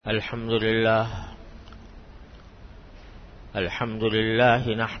الحمد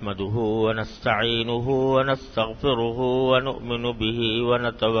لله نحمده ونستعينه ونستغفره ونؤمن به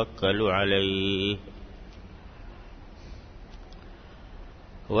ونتوكل عليه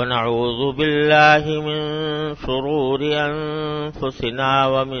ونعوذ بالله من شرور أنفسنا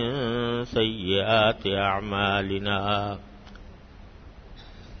ومن سيئات أعمالنا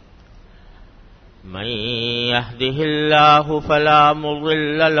من يهده الله فلا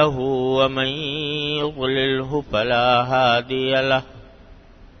مضل له ومن يضلله فلا هادي له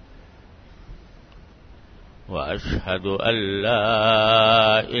وأشهد أن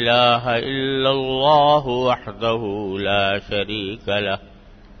لا إله إلا الله وحده لا شريك له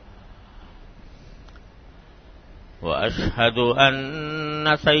وأشهد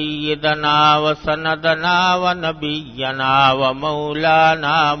أن سيدنا وسندنا ونبينا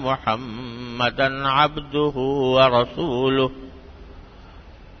ومولانا محمدا عبده ورسوله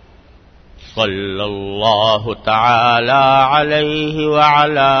صلى الله تعالى عليه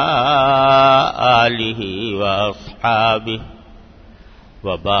وعلى آله وأصحابه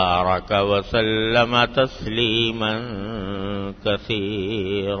وبارك وسلم تسليما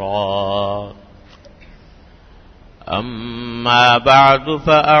كثيرا أما بعد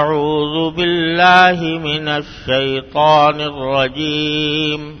فأعوذ بالله من الشيطان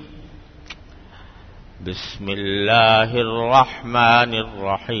الرجيم بسم الله الرحمن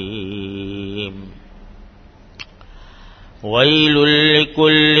الرحيم ويل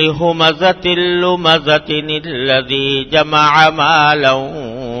لكل همزة لمزة الذي جمع مالا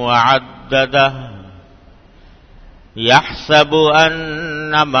وعدده يحسب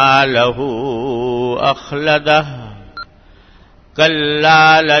أن ماله أخلده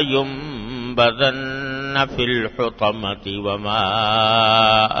كلا لينبذن في الحطمة وما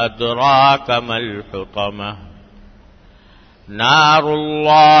أدراك ما الحطمة نار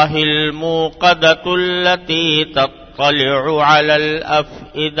الله الموقدة التي تطلع على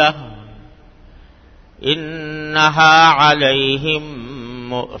الأفئدة إنها عليهم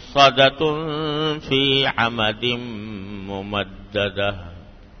مؤصدة في عمد ممددة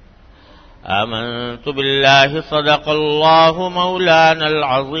آمنت بالله صدق الله مولانا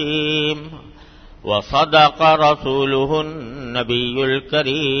العظيم وصدق رسوله النبي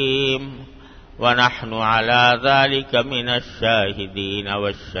الكريم ونحن على ذلك من الشاهدين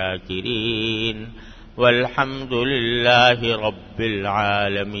والشاكرين والحمد لله رب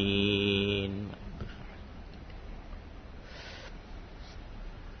العالمين.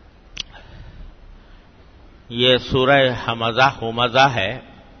 یہ سورہ ہمزہ ہے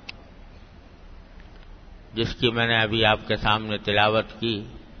جس کی میں نے ابھی آپ کے سامنے تلاوت کی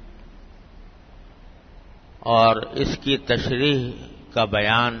اور اس کی تشریح کا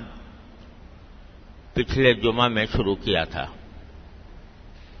بیان پچھلے جمعہ میں شروع کیا تھا.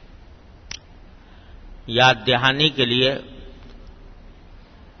 یاد دہانی کے لیے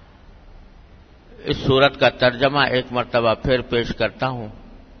اس سورت کا ترجمہ ایک مرتبہ پھر پیش کرتا ہوں.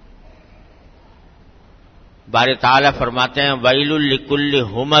 باری تعالی فرماتے ہیں ویل لکل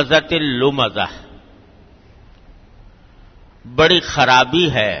ہمزۃ لمزہ، بڑی خرابی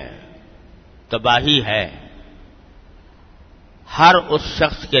ہے، تباہی ہے ہر اس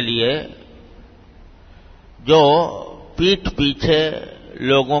شخص کے لیے جو پیٹھ پیچھے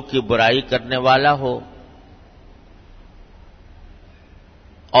لوگوں کی برائی کرنے والا ہو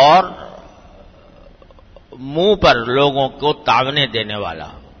اور منہ پر لوگوں کو تانے دینے والا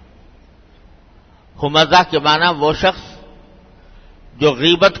ہو. ہمزہ کے معنی وہ شخص جو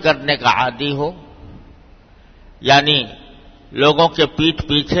غیبت کرنے کا عادی ہو، یعنی لوگوں کے پیٹھ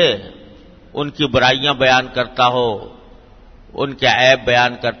پیچھے ان کی برائیاں بیان کرتا ہو، ان کے عیب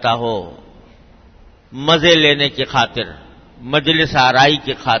بیان کرتا ہو، مزے لینے کی خاطر، مجلس آرائی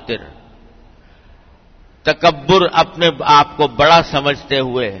کی خاطر، تکبر، اپنے آپ کو بڑا سمجھتے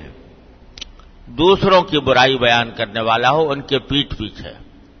ہوئے دوسروں کی برائی بیان کرنے والا ہو ان کے پیٹھ پیچھے،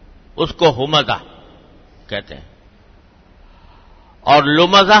 اس کو ہمزہ کہتے ہیں. اور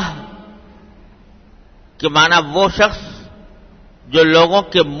لمزہ کے معنی وہ شخص جو لوگوں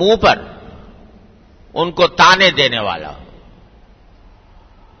کے منہ پر ان کو تانے دینے والا ہو.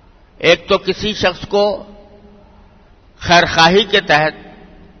 ایک تو کسی شخص کو خیرخواہی کے تحت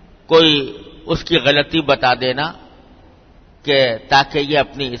کوئی اس کی غلطی بتا دینا کہ تاکہ یہ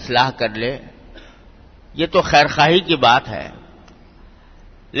اپنی اصلاح کر لے، یہ تو خیرخواہی کی بات ہے.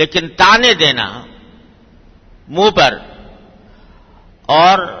 لیکن تانے دینا منہ پر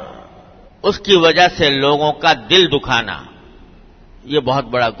اور اس کی وجہ سے لوگوں کا دل دکھانا، یہ بہت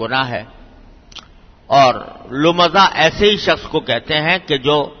بڑا گناہ ہے. اور لمزہ ایسے ہی شخص کو کہتے ہیں کہ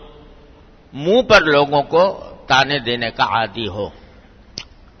جو منہ پر لوگوں کو تانے دینے کا عادی ہو.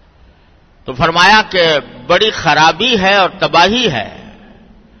 تو فرمایا کہ بڑی خرابی ہے اور تباہی ہے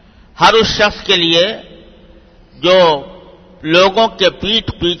ہر اس شخص کے لیے جو لوگوں کے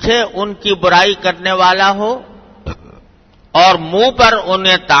پیٹھ پیچھے ان کی برائی کرنے والا ہو اور منہ پر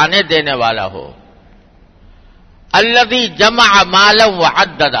انہیں تانے دینے والا ہو. الذی جمع مالا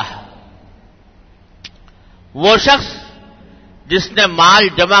وعددہ، وہ شخص جس نے مال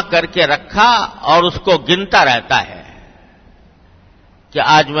جمع کر کے رکھا اور اس کو گنتا رہتا ہے کہ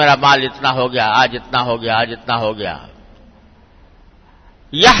آج میرا مال اتنا ہو گیا، آج اتنا ہو گیا، آج اتنا ہو گیا.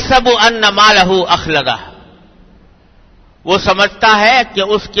 یحسب ان مالہ اخلدہ، وہ سمجھتا ہے کہ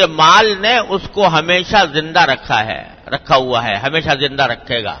اس کے مال نے اس کو ہمیشہ زندہ رکھا ہوا ہے، ہمیشہ زندہ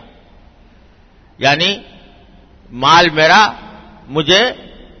رکھے گا. یعنی مال میرا مجھے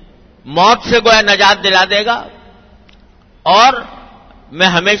موت سے گویا نجات دلا دے گا اور میں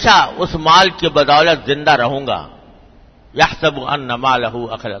ہمیشہ اس مال کی بدولت زندہ رہوں گا. یحسب ان مالہ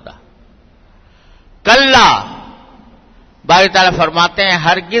اخلدہ. کلا، باری تعالیٰ فرماتے ہیں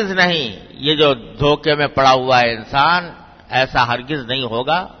ہرگز نہیں، یہ جو دھوکے میں پڑا ہوا ہے انسان، ایسا ہرگز نہیں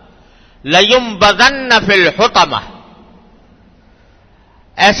ہوگا. لَيُنبَذَنَّ فِي الْحُطَمَةِ،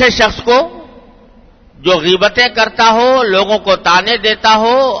 ایسے شخص کو جو غیبتیں کرتا ہو، لوگوں کو تانے دیتا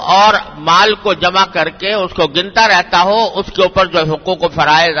ہو اور مال کو جمع کر کے اس کو گنتا رہتا ہو، اس کے اوپر جو حقوق و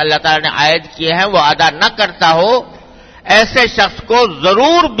فرائض اللہ تعالیٰ نے عائد کیے ہیں وہ ادا نہ کرتا ہو، ایسے شخص کو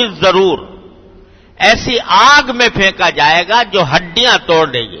ضرور بالضرور ایسی آگ میں پھینکا جائے گا جو ہڈیاں توڑ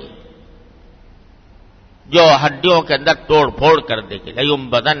دے گی، جو ہڈیوں کے اندر توڑ پھوڑ کر دے گی.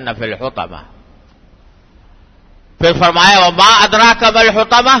 لَيُنبَذَنَّ فِي الْحُطَمَةِ. پھر فرمایا وَمَا أَدْرَاكَ مَا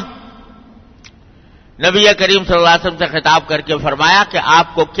الْحُطَمَةُ، نبی کریم صلی اللہ علیہ وسلم سے خطاب کر کے فرمایا کہ آپ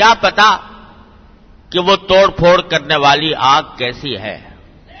کو کیا پتا کہ وہ توڑ پھوڑ کرنے والی آگ کیسی ہے.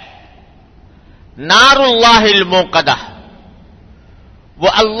 نار اللہ الموقدہ، وہ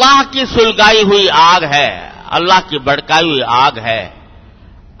اللہ کی سلگائی ہوئی آگ ہے، اللہ کی بھڑکائی ہوئی آگ ہے.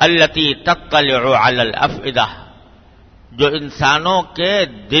 التی تطلع علی الافئدہ، جو انسانوں کے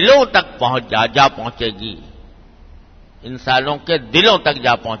دلوں تک جا پہنچے گی، انسانوں کے دلوں تک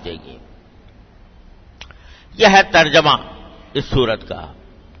جا پہنچے گی. یہ ہے ترجمہ اس سورت کا.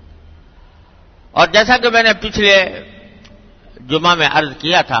 اور جیسا کہ میں نے پچھلے جمعہ میں عرض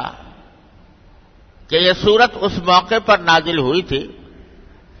کیا تھا کہ یہ سورت اس موقع پر نازل ہوئی تھی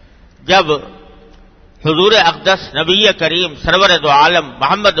جب حضور اقدس نبی کریم سرور دو عالم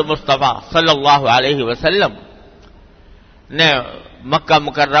محمد مصطفیٰ صلی اللہ علیہ وسلم نے مکہ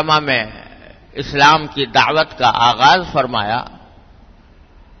مکرمہ میں اسلام کی دعوت کا آغاز فرمایا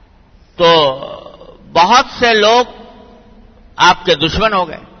تو بہت سے لوگ آپ کے دشمن ہو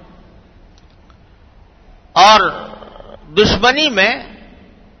گئے اور دشمنی میں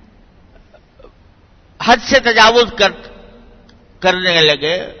حد سے تجاوز کرنے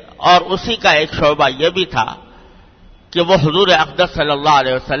لگے. اور اسی کا ایک شعبہ یہ بھی تھا کہ وہ حضور اقدس صلی اللہ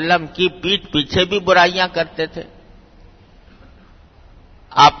علیہ وسلم کی پیٹھ پیچھے بھی برائیاں کرتے تھے،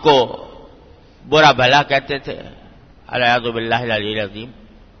 آپ کو برا بھلا کہتے تھے، الیاذ باللہ العلی العظیم.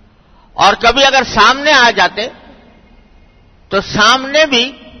 اور کبھی اگر سامنے آ جاتے تو سامنے بھی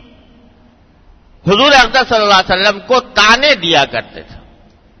حضور اقدس صلی اللہ علیہ وسلم کو تانے دیا کرتے تھے.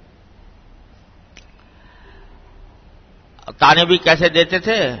 تانے بھی کیسے دیتے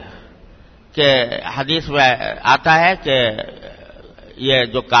تھے کہ حدیث میں آتا ہے کہ یہ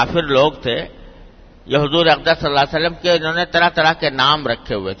جو کافر لوگ تھے یہ حضور اقدس صلی اللہ علیہ وسلم کے انہوں نے طرح طرح کے نام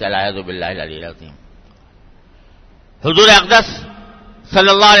رکھے ہوئے تھے. الیاذ باللہ العلی العظیم. حضور اقدس صلی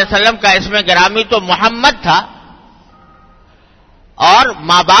اللہ علیہ وسلم کا اسم گرامی تو محمد تھا اور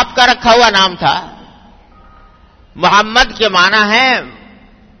ماں باپ کا رکھا ہوا نام تھا. محمد کے معنی ہے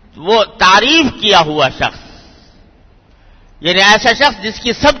وہ تعریف کیا ہوا شخص، یعنی ایسا شخص جس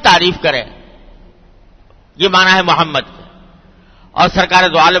کی سب تعریف کرے، یہ معنی ہے محمد. اور سرکار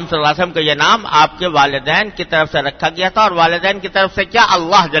دو عالم صلی اللہ علیہ وسلم کا یہ نام آپ کے والدین کی طرف سے رکھا گیا تھا، اور والدین کی طرف سے کیا،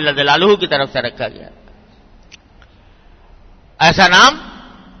 اللہ جل جلالہ کی طرف سے رکھا گیا. ایسا نام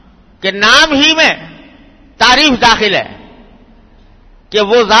کہ نام ہی میں تعریف داخل ہے کہ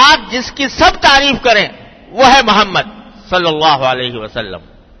وہ ذات جس کی سب تعریف کریں وہ ہے محمد صلی اللہ علیہ وسلم.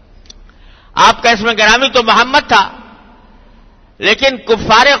 آپ کا اسم گرامی تو محمد تھا، لیکن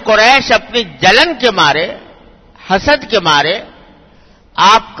کفار قریش اپنی جلن کے مارے، حسد کے مارے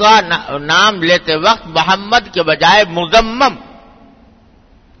آپ کا نام لیتے وقت محمد کے بجائے مزمم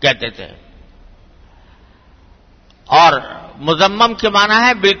کہتے تھے. اور مزمم کے معنی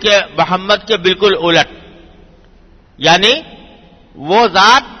ہے بلکہ محمد کے بالکل الٹ، یعنی وہ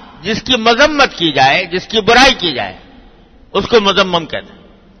ذات جس کی مذمت کی جائے، جس کی برائی کی جائے، اس کو مذمم کہتے ہیں.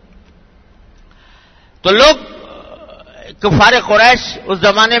 تو لوگ کفار قریش اس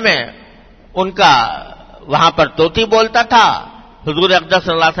زمانے میں ان کا وہاں پر طوطی بولتا تھا. حضور اقدس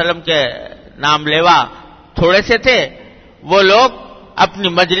صلی اللہ علیہ وسلم کے نام لیوا تھوڑے سے تھے. وہ لوگ اپنی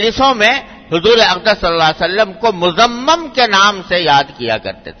مجلسوں میں حضور اقدس صلی اللہ علیہ وسلم کو مزمم کے نام سے یاد کیا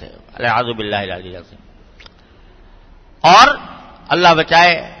کرتے تھے. اعوذ باللہ العلی العظیم. اور اللہ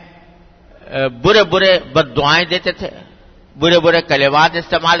بچائے برے برے بد دعائیں دیتے تھے, برے برے کلمات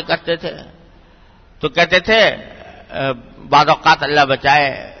استعمال کرتے تھے. تو کہتے تھے بعض اوقات اللہ بچائے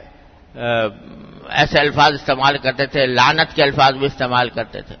ایسے الفاظ استعمال کرتے تھے, لعنت کے الفاظ بھی استعمال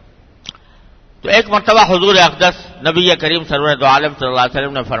کرتے تھے. تو ایک مرتبہ حضور اقدس نبی کریم سرور دو عالم صلی اللہ علیہ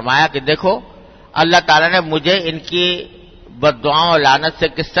وسلم نے فرمایا کہ دیکھو اللہ تعالیٰ نے مجھے ان کی بد دعاؤں اور لعنت سے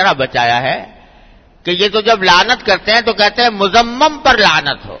کس طرح بچایا ہے کہ یہ تو جب لعنت کرتے ہیں تو کہتے ہیں مزمم پر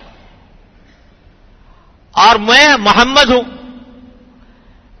لعنت ہو, اور میں محمد ہوں.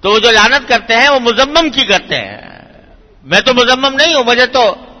 تو وہ جو لعنت کرتے ہیں وہ مزمم کی کرتے ہیں. میں تو مزمم نہیں ہوں, مجھے تو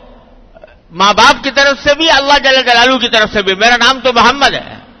ماں باپ کی طرف سے بھی اللہ جل جلالہ کی طرف سے بھی میرا نام تو محمد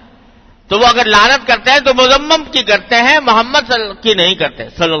ہے. تو وہ اگر لعنت کرتے ہیں تو مزمم کی کرتے ہیں, محمد کی نہیں کرتے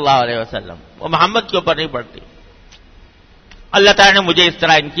صلی اللہ علیہ وسلم. وہ محمد کے اوپر نہیں پڑتی. اللہ تعالیٰ نے مجھے اس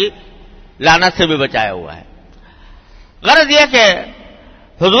طرح ان کی لعنت سے بھی بچایا ہوا ہے. غرض یہ کہ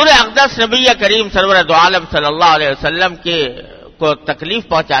حضور اقدس نبی کریم سرور دو عالم صلی اللہ علیہ وسلم کو تکلیف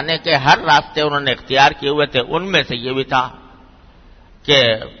پہنچانے کے ہر راستے انہوں نے اختیار کیے ہوئے تھے. ان میں سے یہ بھی تھا کہ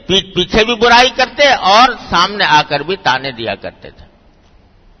پیٹھ پیچھے بھی برائی کرتے اور سامنے آ کر بھی تانے دیا کرتے تھے,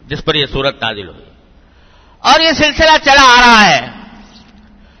 جس پر یہ صورت نازل ہوئی. اور یہ سلسلہ چلا آ رہا ہے.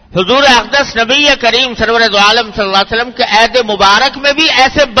 حضور اقدس نبی کریم سرور دو عالم صلی اللہ علیہ وسلم کے عہد مبارک میں بھی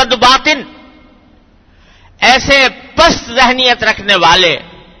ایسے بدباطن, ایسے پست ذہنیت رکھنے والے,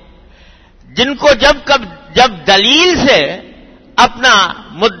 جن کو جب دلیل سے اپنا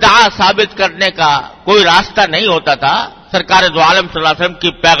مدعا ثابت کرنے کا کوئی راستہ نہیں ہوتا تھا, سرکار دو عالم صلی اللہ علیہ وسلم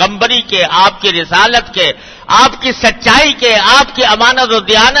کی پیغمبری کے, آپ کی رسالت کے, آپ کی سچائی کے, آپ کی امانت و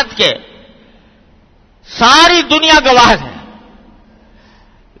دیانت کے ساری دنیا گواہ ہے.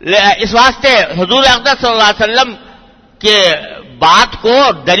 اس واسطے حضور اقدس صلی اللہ علیہ وسلم کے بات کو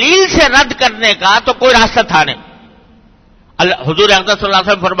دلیل سے رد کرنے کا تو کوئی راستہ تھا نہیں. حضور اقدس صلی اللہ علیہ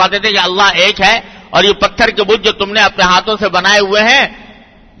وسلم فرماتے تھے کہ اللہ ایک ہے اور یہ پتھر کے بت جو تم نے اپنے ہاتھوں سے بنائے ہوئے ہیں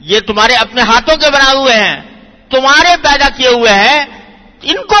یہ تمہارے اپنے ہاتھوں کے بنائے ہوئے ہیں, تمہارے پیدا کیے ہوئے ہیں,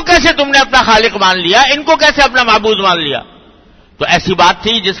 ان کو کیسے تم نے اپنا خالق مان لیا, ان کو کیسے اپنا معبود مان لیا؟ تو ایسی بات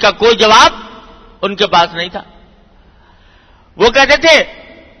تھی جس کا کوئی جواب ان کے پاس نہیں تھا. وہ کہتے تھے,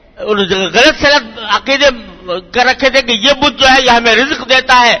 غلط سلط عقیدے کر رکھے تھے کہ یہ بت جو ہے یہ ہمیں رزق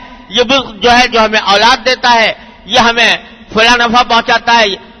دیتا ہے, یہ بت جو ہے جو ہمیں اولاد دیتا ہے, یہ ہمیں فلاں نفع پہنچاتا ہے.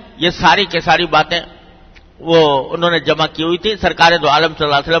 یہ ساری کے ساری باتیں وہ انہوں نے جمع کی ہوئی تھی. سرکار دو عالم صلی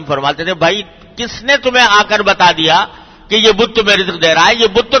اللہ علیہ وسلم فرماتے تھے بھائی کس نے تمہیں آ کر بتا دیا کہ یہ بت تمہیں رزق دے رہا ہے؟ یہ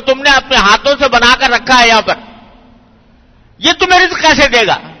بت تو تم نے اپنے ہاتھوں سے بنا کر رکھا ہے یہاں پر, یہ تمہیں رزق کیسے دے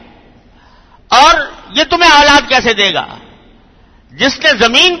گا اور یہ تمہیں اولاد کیسے دے گا؟ جس نے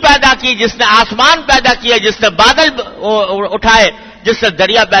زمین پیدا کی, جس نے آسمان پیدا کیا, جس نے بادل اٹھائے, جس نے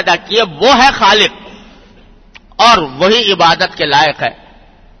دریا پیدا کیے, وہ ہے خالق اور وہی عبادت کے لائق ہے.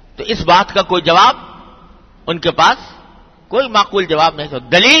 تو اس بات کا کوئی جواب ان کے پاس کوئی معقول جواب نہیں تھا.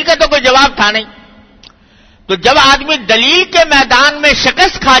 دلیل کا تو کوئی جواب تھا نہیں. تو جب آدمی دلیل کے میدان میں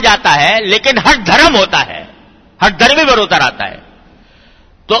شکست کھا جاتا ہے لیکن ہر دھرم ہوتا ہے, ہر دھرمی پر اتر آتا ہے,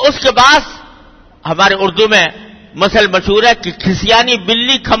 تو اس کے بعد ہمارے اردو میں مثل مشہور ہے کہ کھسیانی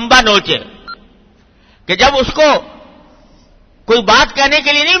بلی کھمبا نوچے, کہ جب اس کو کوئی بات کہنے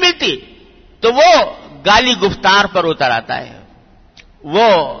کے لیے نہیں ملتی تو وہ گالی گفتار پر اتر آتا ہے, وہ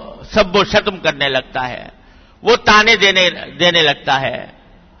سب و شتم کرنے لگتا ہے, وہ تانے دینے لگتا ہے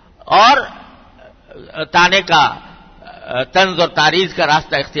اور تانے کا طنز اور تعریض کا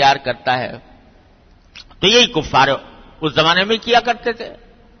راستہ اختیار کرتا ہے. تو یہی کفار اس زمانے میں کیا کرتے تھے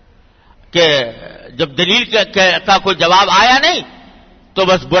کہ جب دلیل کا کوئی جواب آیا نہیں تو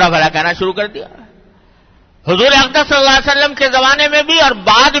بس برا بھلا کہنا شروع کر دیا. حضور اقدس صلی اللہ علیہ وسلم کے زمانے میں بھی اور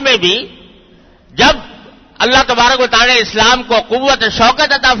بعد میں بھی جب اللہ تبارک و تعالی نے اسلام کو قوت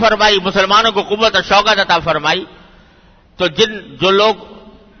شوکت عطا فرمائی, مسلمانوں کو قوت شوکت عطا فرمائی, تو جو لوگ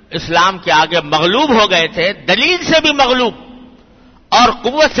اسلام کے آگے مغلوب ہو گئے تھے, دلیل سے بھی مغلوب اور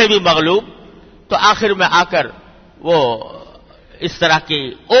قوت سے بھی مغلوب, تو آخر میں آ کر وہ اس طرح کی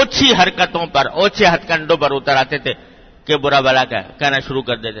اوچھی حرکتوں پر, اوچھے ہتھ کنڈوں پر اتر آتے تھے کہ برا بھلا کہنا شروع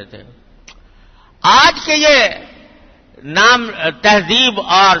کر دیتے تھے. آج کے یہ نام تہذیب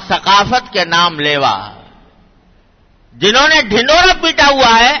اور ثقافت کے نام لیوا جنہوں نے ڈھنڈورا پیٹا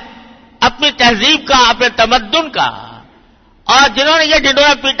ہوا ہے اپنی تہذیب کا, اپنے تمدن کا, اور جنہوں نے یہ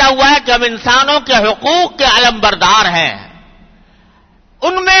ڈھنڈورا پیٹا ہوا ہے کہ ہم انسانوں کے حقوق کے علمبردار ہیں,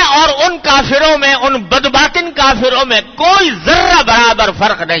 ان میں اور ان کافروں میں، ان بدباطن کافروں میں کوئی ذرہ برابر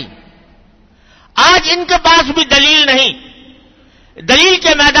فرق نہیں۔ آج ان کے پاس بھی دلیل نہیں، دلیل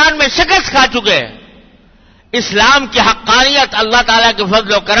کے میدان میں شکست کھا چکے ہیں۔ اسلام کی حقانیت اللہ تعالیٰ کے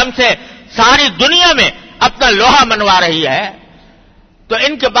فضل و کرم سے ساری دنیا میں اپنا لوہا منوا رہی ہے، تو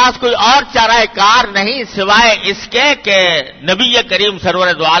ان کے پاس کوئی اور چارہ کار نہیں سوائے اس کے کہ نبی کریم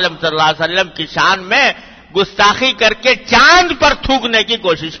سرور دو عالم صلی اللہ علیہ وسلم کی شان میں گستاخی کر کے چاند پر تھوکنے کی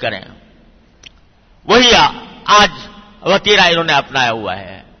کوشش کریں۔ وہی آج وتیرہ انہوں نے اپنایا ہوا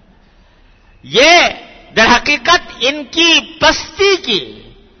ہے۔ یہ در حقیقت ان کی پستی کی،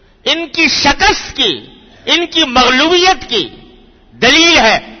 ان کی شکست کی، ان کی مغلوبیت کی دلیل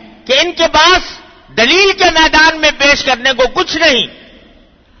ہے کہ ان کے پاس دلیل کے میدان میں پیش کرنے کو کچھ نہیں،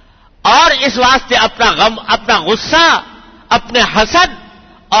 اور اس واسطے اپنا غم، اپنا غصہ، اپنے حسد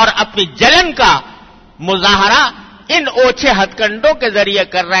اور اپنی جلن کا مظاہرہ ان اوچھے ہتھ کنڈوں کے ذریعے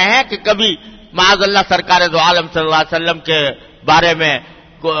کر رہے ہیں کہ کبھی معاذ اللہ سرکار دو عالم صلی اللہ علیہ وسلم کے بارے میں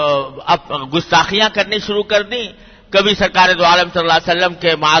گستاخیاں کرنی شروع کر دی، کبھی سرکار دو عالم صلی اللہ علیہ وسلم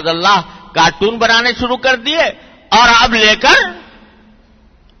کے معاذ اللہ کارٹون بنانے شروع کر دیے، اور اب لے کر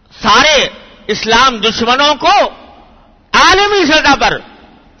سارے اسلام دشمنوں کو عالمی سطح پر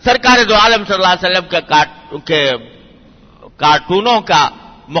سرکار دو عالم صلی اللہ علیہ وسلم کے کارٹونوں کا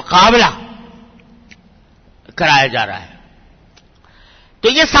مقابلہ کرایا جا رہا ہے۔ تو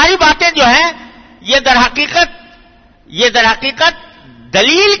یہ ساری باتیں جو ہیں یہ در حقیقت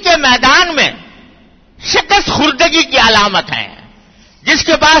دلیل کے میدان میں شکست خوردگی کی علامت ہیں۔ جس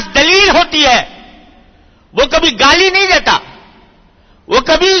کے پاس دلیل ہوتی ہے وہ کبھی گالی نہیں دیتا، وہ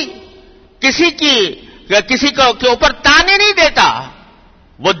کبھی کسی کے اوپر تانے نہیں دیتا،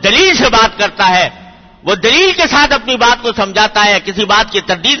 وہ دلیل سے بات کرتا ہے، وہ دلیل کے ساتھ اپنی بات کو سمجھاتا ہے، کسی بات کی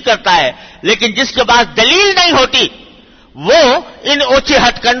تردید کرتا ہے۔ لیکن جس کے پاس دلیل نہیں ہوتی وہ ان اوچے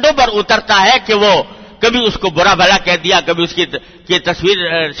ہتھ کنڈوں پر اترتا ہے کہ وہ کبھی اس کو برا بھلا کہہ دیا، کبھی اس کی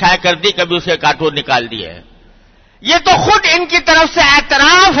تصویر شائع کر دی، کبھی اسے کارٹون نکال دیے۔ یہ تو خود ان کی طرف سے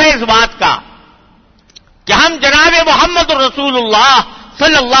اعتراف ہے اس بات کا کہ ہم جناب محمد رسول اللہ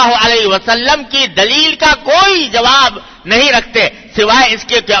صلی اللہ علیہ وسلم کی دلیل کا کوئی جواب نہیں رکھتے سوائے اس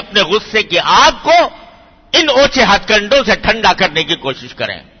کے کہ اپنے غصے کی آگ کو ان اوچھے ہتھ کنڈوں سے ٹھنڈا کرنے کی کوشش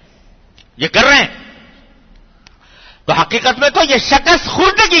کریں۔ یہ کر رہے ہیں، تو حقیقت میں تو یہ شکست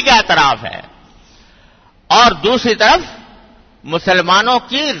خوردگی کا اعتراف ہے، اور دوسری طرف مسلمانوں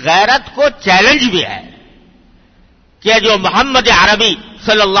کی غیرت کو چیلنج بھی ہے کہ جو محمد عربی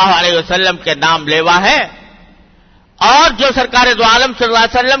صلی اللہ علیہ وسلم کے نام لیوا ہے اور جو سرکار دو عالم صلی اللہ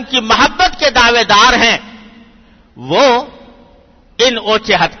علیہ وسلم کی محبت کے دعوے دار ہیں، وہ ان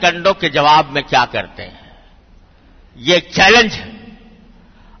اوچے ہتھ کنڈوں کے جواب میں کیا کرتے ہیں۔ یہ ایک چیلنج ہے،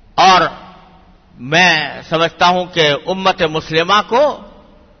 اور میں سمجھتا ہوں کہ امت مسلمہ کو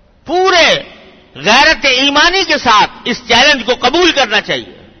پورے غیرت ایمانی کے ساتھ اس چیلنج کو قبول کرنا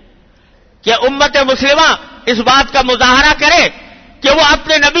چاہیے کہ امت مسلمہ اس بات کا مظاہرہ کرے کہ وہ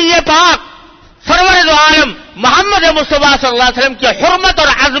اپنے نبی پاک سرور دو عالم محمد مصطفیٰ صلی اللہ علیہ وسلم کی حرمت اور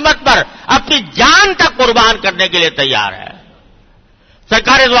عظمت پر اپنی جان تک قربان کرنے کے لیے تیار ہے۔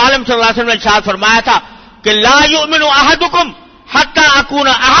 سرکار دو عالم صلی اللہ علیہ وسلم نے ارشاد فرمایا تھا کہ لا یؤمن احدکم حتی اکون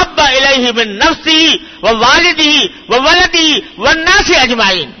احب الیہ من نفسہ ووالدہ وولدہ والناس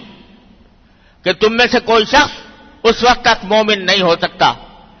اجمعین، کہ تم میں سے کوئی شخص اس وقت تک مومن نہیں ہو سکتا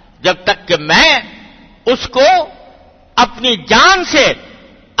جب تک کہ میں اس کو اپنی جان سے،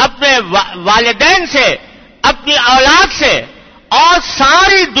 اپنے والدین سے، اپنی اولاد سے اور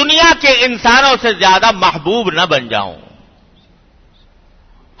ساری دنیا کے انسانوں سے زیادہ محبوب نہ بن جاؤں۔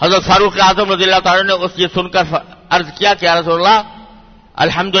 حضرت فاروق اعظم رضی اللہ تعالیٰ نے یہ سن کر عرض کیا کہ یا رسول اللہ،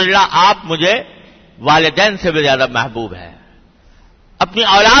 الحمدللہ آپ مجھے والدین سے بھی زیادہ محبوب ہے، اپنی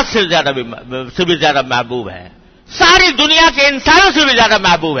اولاد سے بھی زیادہ محبوب ہے، ساری دنیا کے انسانوں سے بھی زیادہ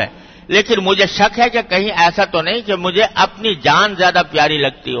محبوب ہے، لیکن مجھے شک ہے کہ کہیں ایسا تو نہیں کہ مجھے اپنی جان زیادہ پیاری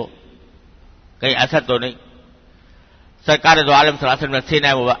لگتی ہو، کہیں ایسا تو نہیں۔ سرکار دو عالم صلی اللہ علیہ وسلم نے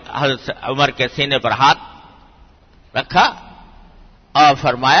سینے حضرت عمر کے سینے پر ہاتھ رکھا اور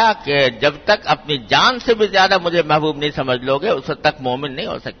فرمایا کہ جب تک اپنی جان سے بھی زیادہ مجھے محبوب نہیں سمجھ لو گے اس وقت تک مومن نہیں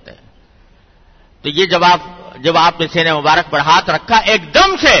ہو سکتے۔ تو یہ جب آپ نے سینے مبارک پر ہاتھ رکھا، ایک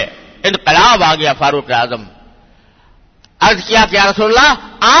دم سے انقلاب آ گیا فاروق اعظم۔ عرض کیا کہ یا رسول اللہ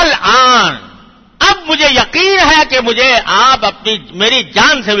الآن، اب مجھے یقین ہے کہ مجھے آپ میری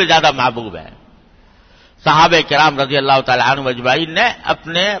جان سے بھی زیادہ محبوب ہیں۔ صحابہ کرام رضی اللہ تعالی عنہ اجمعین نے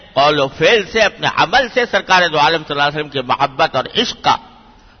اپنے قول و فعل سے، اپنے عمل سے سرکار دو عالم صلی اللہ علیہ وسلم کی محبت اور عشق کا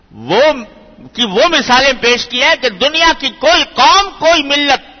وہ مثالیں پیش کی ہے کہ دنیا کی کوئی قوم، کوئی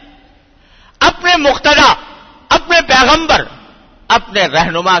ملت اپنے مقتدا، اپنے پیغمبر، اپنے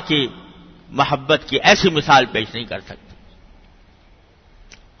رہنما کی محبت کی ایسی مثال پیش نہیں کر سکتے۔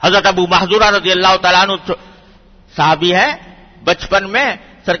 حضرت ابو محذورہ رضی اللہ تعالیٰ عنہ صحابی ہے، بچپن میں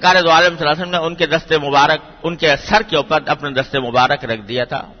سرکار دو عالم صلی اللہ علیہ وسلم نے ان کے دستے مبارک، ان کے سر کے اوپر اپنے دستے مبارک رکھ دیا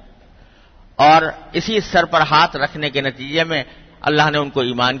تھا، اور اسی سر پر ہاتھ رکھنے کے نتیجے میں اللہ نے ان کو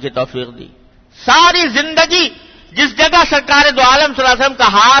ایمان کی توفیق دی۔ ساری زندگی جس جگہ سرکار دو عالم صلی اللہ علیہ وسلم کا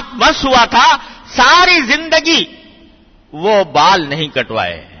ہاتھ مس ہوا تھا، ساری زندگی وہ بال نہیں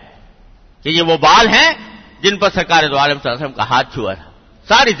کٹوائے کہ یہ وہ بال ہیں جن پر سرکار دو عالم صلی اللہ علیہ وسلم کا ہاتھ چھوا تھا،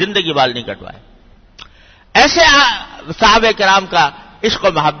 ساری زندگی بال نہیں کٹوائے۔ ایسے صحابہ کرام کا عشق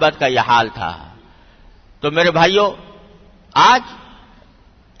و محبت کا یہ حال تھا۔ تو میرے بھائیوں، آج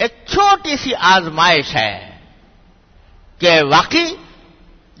ایک چھوٹی سی آزمائش ہے کہ واقعی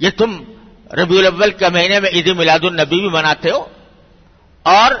یہ تم ربیع الاول کے مہینے میں عید میلاد النبی بھی مناتے ہو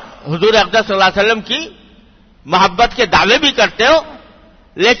اور حضور اقدس صلی اللہ علیہ وسلم کی محبت کے دعوے بھی کرتے ہو،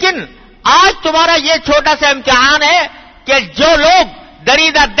 لیکن آج تمہارا یہ چھوٹا سا امتحان ہے کہ جو لوگ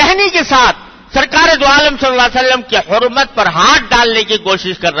دریدہ دہنی کے ساتھ سرکار دو عالم صلی اللہ علیہ وسلم کی حرمت پر ہاتھ ڈالنے کی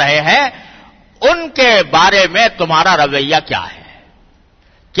کوشش کر رہے ہیں، ان کے بارے میں تمہارا رویہ کیا ہے؟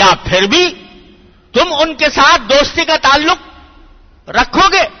 کیا پھر بھی تم ان کے ساتھ دوستی کا تعلق رکھو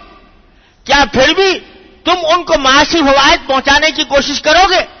گے؟ کیا پھر بھی تم ان کو معاشی فوائد پہنچانے کی کوشش کرو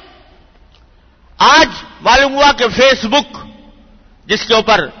گے؟ آج معلوم ہوا کہ فیس بک جس کے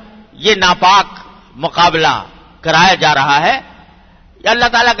اوپر یہ ناپاک مقابلہ کرایا جا رہا ہے، یہ اللہ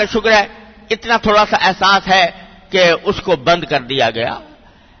تعالیٰ کا شکر ہے اتنا تھوڑا سا احساس ہے کہ اس کو بند کر دیا گیا،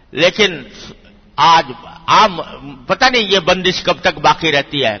 لیکن آج عام پتہ نہیں یہ بندش کب تک باقی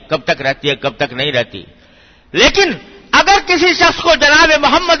رہتی ہے، کب تک رہتی ہے، کب تک نہیں رہتی۔ لیکن اگر کسی شخص کو جناب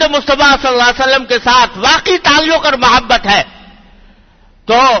محمد مصطفیٰ صلی اللہ علیہ وسلم کے ساتھ واقعی تعلق اور محبت ہے،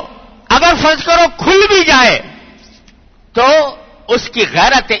 تو اگر فرض کرو کھل بھی جائے تو اس کی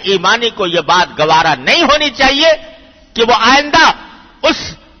غیرت ایمانی کو یہ بات گوارا نہیں ہونی چاہیے کہ وہ آئندہ اس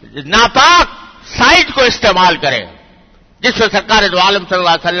ناپاک سائٹ کو استعمال کرے جس میں سرکار دو عالم صلی اللہ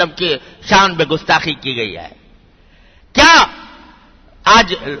علیہ وسلم کی شان میں گستاخی کی گئی ہے۔ کیا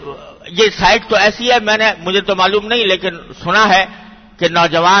آج یہ سائٹ تو ایسی ہے، مجھے تو معلوم نہیں، لیکن سنا ہے کہ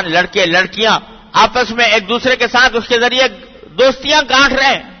نوجوان لڑکے لڑکیاں آپس میں ایک دوسرے کے ساتھ اس کے ذریعے دوستیاں گانٹھ رہے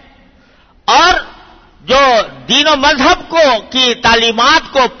ہیں، اور جو دین و مذہب کی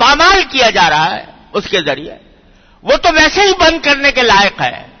تعلیمات کو پامال کیا جا رہا ہے اس کے ذریعے، وہ تو ویسے ہی بند کرنے کے لائق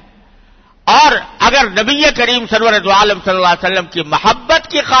ہے۔ اور اگر نبی کریم سرور دو عالم صلی اللہ علیہ وسلم کی محبت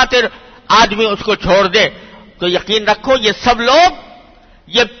کی خاطر آدمی اس کو چھوڑ دے تو یقین رکھو یہ سب لوگ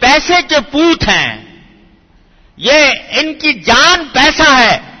یہ پیسے کے پوت ہیں، یہ ان کی جان پیسہ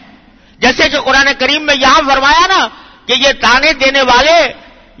ہے۔ جیسے کہ قرآن کریم میں یہاں فرمایا نا کہ یہ تانے دینے والے،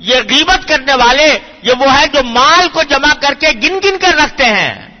 یہ غیبت کرنے والے، یہ وہ ہے جو مال کو جمع کر کے گن گن کر رکھتے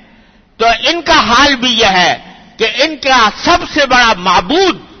ہیں، تو ان کا حال بھی یہ ہے کہ ان کا سب سے بڑا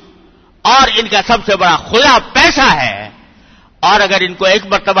معبود اور ان کا سب سے بڑا خدا پیسہ ہے، اور اگر ان کو ایک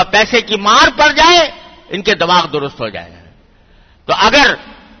مرتبہ پیسے کی مار پڑ جائے ان کے دماغ درست ہو جائے گا۔ تو اگر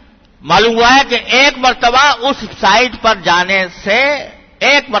معلوم ہوا ہے کہ ایک مرتبہ اس سائٹ پر جانے سے،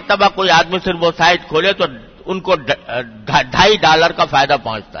 ایک مرتبہ کوئی آدمی صرف وہ سائٹ کھولے تو ان کو $2.5 کا فائدہ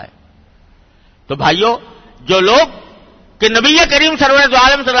پہنچتا ہے۔ تو بھائیوں، جو لوگ کہ نبی کریم سرور دو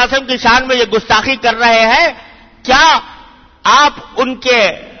عالم صلی اللہ علیہ وسلم کی شان میں یہ گستاخی کر رہے ہیں، کیا آپ ان کے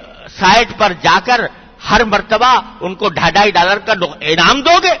سائٹ پر جا کر ہر مرتبہ ان کو $2.5 کا انعام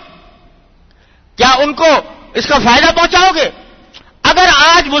دو گے؟ کیا ان کو اس کا فائدہ پہنچاؤ گے؟ اگر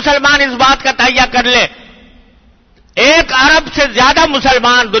آج مسلمان اس بات کا تہیہ کر لے، 1 ارب سے زیادہ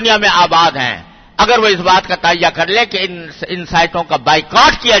مسلمان دنیا میں آباد ہیں، اگر وہ اس بات کا تہیہ کر لے کہ ان سائٹوں کا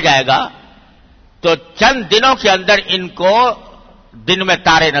بائیکاٹ کیا جائے گا تو چند دنوں کے اندر ان کو دن میں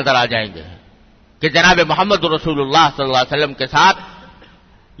تارے نظر آ جائیں گے کہ جناب محمد رسول اللہ صلی اللہ علیہ وسلم کے ساتھ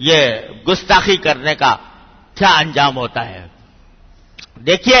یہ گستاخی کرنے کا کیا انجام ہوتا ہے۔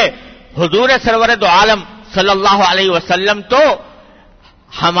 دیکھیے، حضور سرور دو عالم صلی اللہ علیہ وسلم تو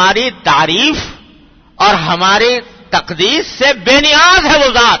ہماری تعریف اور ہماری تقدیس سے بے نیاز ہے،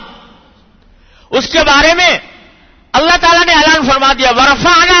 وہ ذات، اس کے بارے میں اللہ تعالیٰ نے اعلان فرما دیا،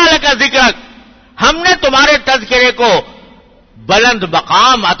 وَرَفَعْنَا لَكَ ذِكْرَكَ، ہم نے تمہارے تذکرے کو بلند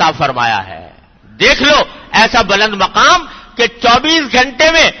مقام عطا فرمایا ہے۔ دیکھ لو ایسا بلند مقام کہ 24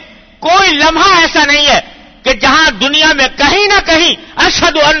 گھنٹے میں کوئی لمحہ ایسا نہیں ہے کہ جہاں دنیا میں کہیں نہ کہیں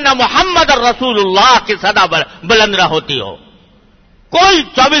اشہد ان محمد رسول اللہ کی صدا بلند نہ ہوتی ہو۔ کوئی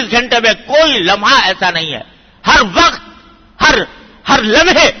 24 گھنٹے میں کوئی لمحہ ایسا نہیں ہے، ہر وقت ہر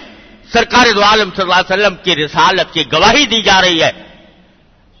لمحے سرکار دو عالم صلی اللہ علیہ وسلم کی رسالت کی گواہی دی جا رہی ہے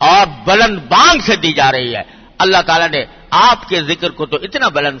اور بلند بانگ سے دی جا رہی ہے۔ اللہ تعالیٰ نے آپ کے ذکر کو تو اتنا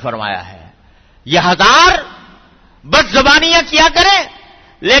بلند فرمایا ہے یہ 1000 بد زبانیاں کیا کریں،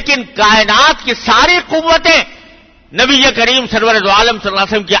 لیکن کائنات کی ساری قوتیں نبی کریم سرور دو عالم صلی اللہ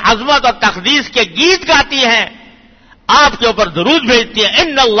علیہ وسلم کی عظمت اور تقدیس کے گیت گاتی ہیں، آپ کے اوپر درود بھیجتی ہیں.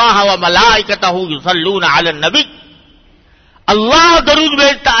 ان اللہ و ملائکتہ یصلون علی النبی، اللہ درود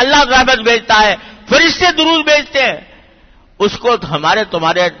بھیجتا، اللہ رحمت بھیجتا ہے، فرشتے درود بھیجتے ہیں. اس کو ہمارے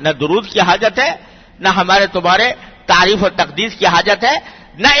تمہارے نہ درود کی حاجت ہے، نہ ہمارے تمہارے تعریف اور تقدیس کی حاجت ہے،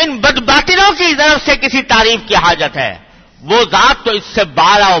 نہ ان بدباطنوں کی طرف سے کسی تعریف کی حاجت ہے. وہ ذات تو اس سے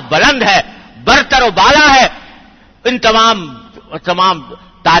بالا و بلند ہے، برتر و بالا ہے، ان تمام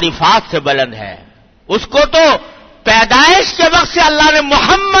تعریفات سے بلند ہے. اس کو تو پیدائش کے وقت سے اللہ نے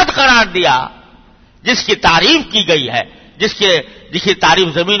محمد قرار دیا، جس کی تعریف کی گئی ہے، جس کی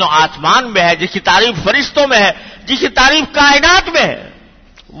تعریف زمین و آسمان میں ہے، جس کی تعریف فرشتوں میں ہے، جس کی تعریف کائنات میں ہے.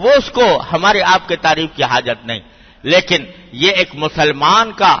 وہ اس کو ہمارے آپ کے تعریف کی حاجت نہیں. لیکن یہ ایک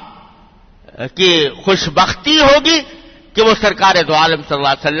مسلمان کی خوش بختی ہوگی کہ وہ سرکار دو عالم صلی اللہ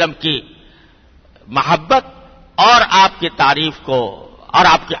علیہ وسلم کی محبت اور آپ کی تعریف کو اور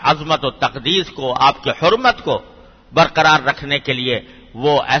آپ کی عظمت و تقدیس کو، آپ کی حرمت کو برقرار رکھنے کے لیے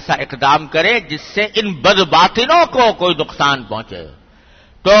وہ ایسا اقدام کرے جس سے ان بدباطنوں کو کوئی نقصان پہنچے.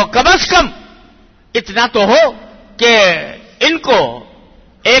 تو کم از کم اتنا تو ہو کہ ان کو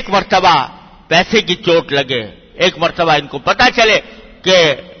ایک مرتبہ پیسے کی چوٹ لگے، ایک مرتبہ ان کو پتہ چلے کہ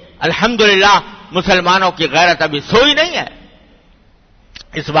الحمدللہ مسلمانوں کی غیرت ابھی سوئی نہیں ہے.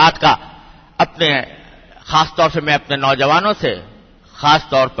 اس بات کا خاص طور سے میں اپنے نوجوانوں سے خاص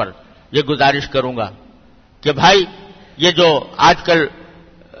طور پر یہ گزارش کروں گا کہ بھائی، یہ جو آج کل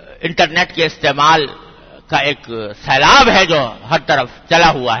انٹرنیٹ کے استعمال کا ایک سیلاب ہے جو ہر طرف چلا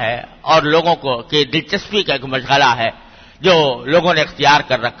ہوا ہے، اور لوگوں کو کی دلچسپی کا ایک مشغلہ ہے جو لوگوں نے اختیار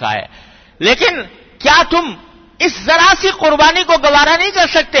کر رکھا ہے، لیکن کیا تم اس ذرا سی قربانی کو گوارا نہیں کر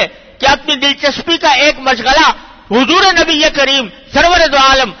سکتے کہ اپنی دلچسپی کا ایک مشغلہ حضور نبی کریم سرور دو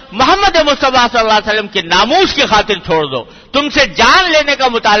عالم محمد مصطفیٰ صلی اللہ علیہ وسلم کے ناموس کی خاطر چھوڑ دو؟ تم سے جان لینے کا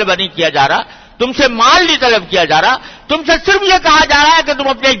مطالبہ نہیں کیا جا رہا، تم سے مال نہیں طلب کیا جا رہا، تم سے صرف یہ کہا جا رہا ہے کہ تم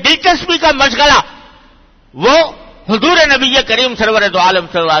اپنے ایک دلچسپی کا مشغلہ وہ حضور نبی کریم سرور دو عالم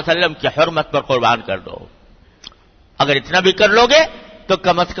صلی اللہ علیہ وسلم کی حرمت پر قربان کر دو. اگر اتنا بھی کر لو گے تو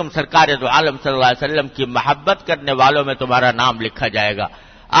کم از کم سرکار دو عالم صلی اللہ علیہ وسلم کی محبت کرنے والوں میں تمہارا نام لکھا جائے گا.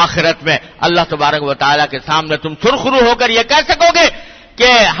 آخرت میں اللہ تبارک و تعالیٰ کے سامنے تم سرخرو ہو کر یہ کہہ سکو گے کہ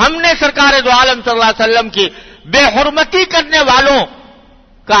ہم نے سرکار دو عالم صلی اللہ علیہ وسلم کی بے حرمتی کرنے والوں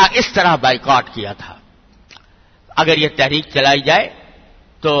کا اس طرح بائیکاٹ کیا تھا. اگر یہ تحریک چلائی جائے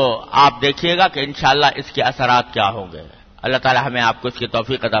تو آپ دیکھیے گا کہ انشاءاللہ اس کے اثرات کیا ہوں گے. اللہ تعالی ہمیں آپ کو اس کی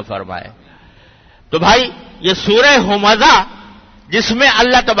توفیق عطا فرمائے. تو بھائی، یہ سورہ ہمزہ جس میں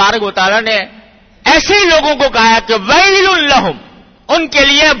اللہ تبارک و تعالی نے ایسے ہی لوگوں کو کہا کہ ویل لہم، ان کے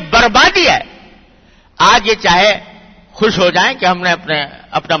لیے بربادی ہے. آج یہ چاہے خوش ہو جائیں کہ ہم نے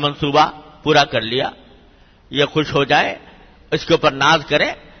اپنا منصوبہ پورا کر لیا، یہ خوش ہو جائے، اس کے اوپر ناز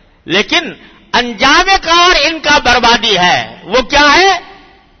کریں، لیکن انجام کار ان کا بربادی ہے. وہ کیا ہے؟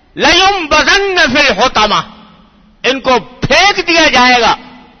 لَيُنبَذَنَّ فِي الْحُطَمَةِ، ان کو پھینک دیا جائے گا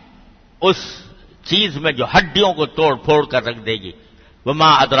اس چیز میں جو ہڈیوں کو توڑ پھوڑ کر رکھ دے گی.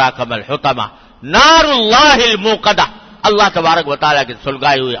 وَمَا أَدْرَاكَ مَا الْحُطَمَةُ نَارُ اللَّهِ الْمُوقَدَةُ، اللہ تبارک و تعالیٰ کی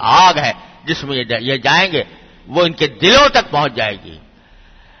سلگائی ہوئی آگ ہے جس میں یہ جائیں گے، وہ ان کے دلوں تک پہنچ جائے گی.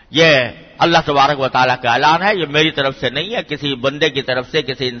 یہ اللہ تبارک و تعالیٰ کا اعلان ہے، یہ میری طرف سے نہیں ہے، کسی بندے کی طرف سے،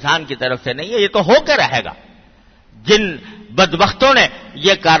 کسی انسان کی طرف سے نہیں ہے، یہ تو ہو کے رہے گا. جن بدبختوں نے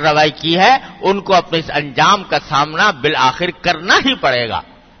یہ کارروائی کی ہے ان کو اپنے اس انجام کا سامنا بالآخر کرنا ہی پڑے گا.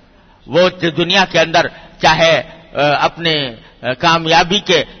 وہ دنیا کے اندر چاہے اپنے کامیابی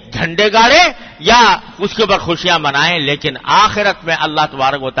کے جھنڈے گاڑیں یا اس کے اوپر خوشیاں منائیں، لیکن آخرت میں اللہ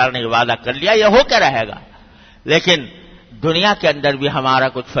تبارک و تعالیٰ نے یہ وعدہ کر لیا، یہ ہو کے رہے گا. لیکن دنیا کے اندر بھی ہمارا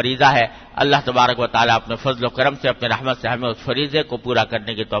کچھ فریضہ ہے. اللہ تبارک و تعالیٰ اپنے فضل و کرم سے، اپنے رحمت سے ہمیں اس فریضے کو پورا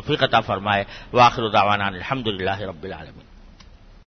کرنے کی توفیق عطا فرمائے. وآخر دعوانا الحمدللہ رب العالمین.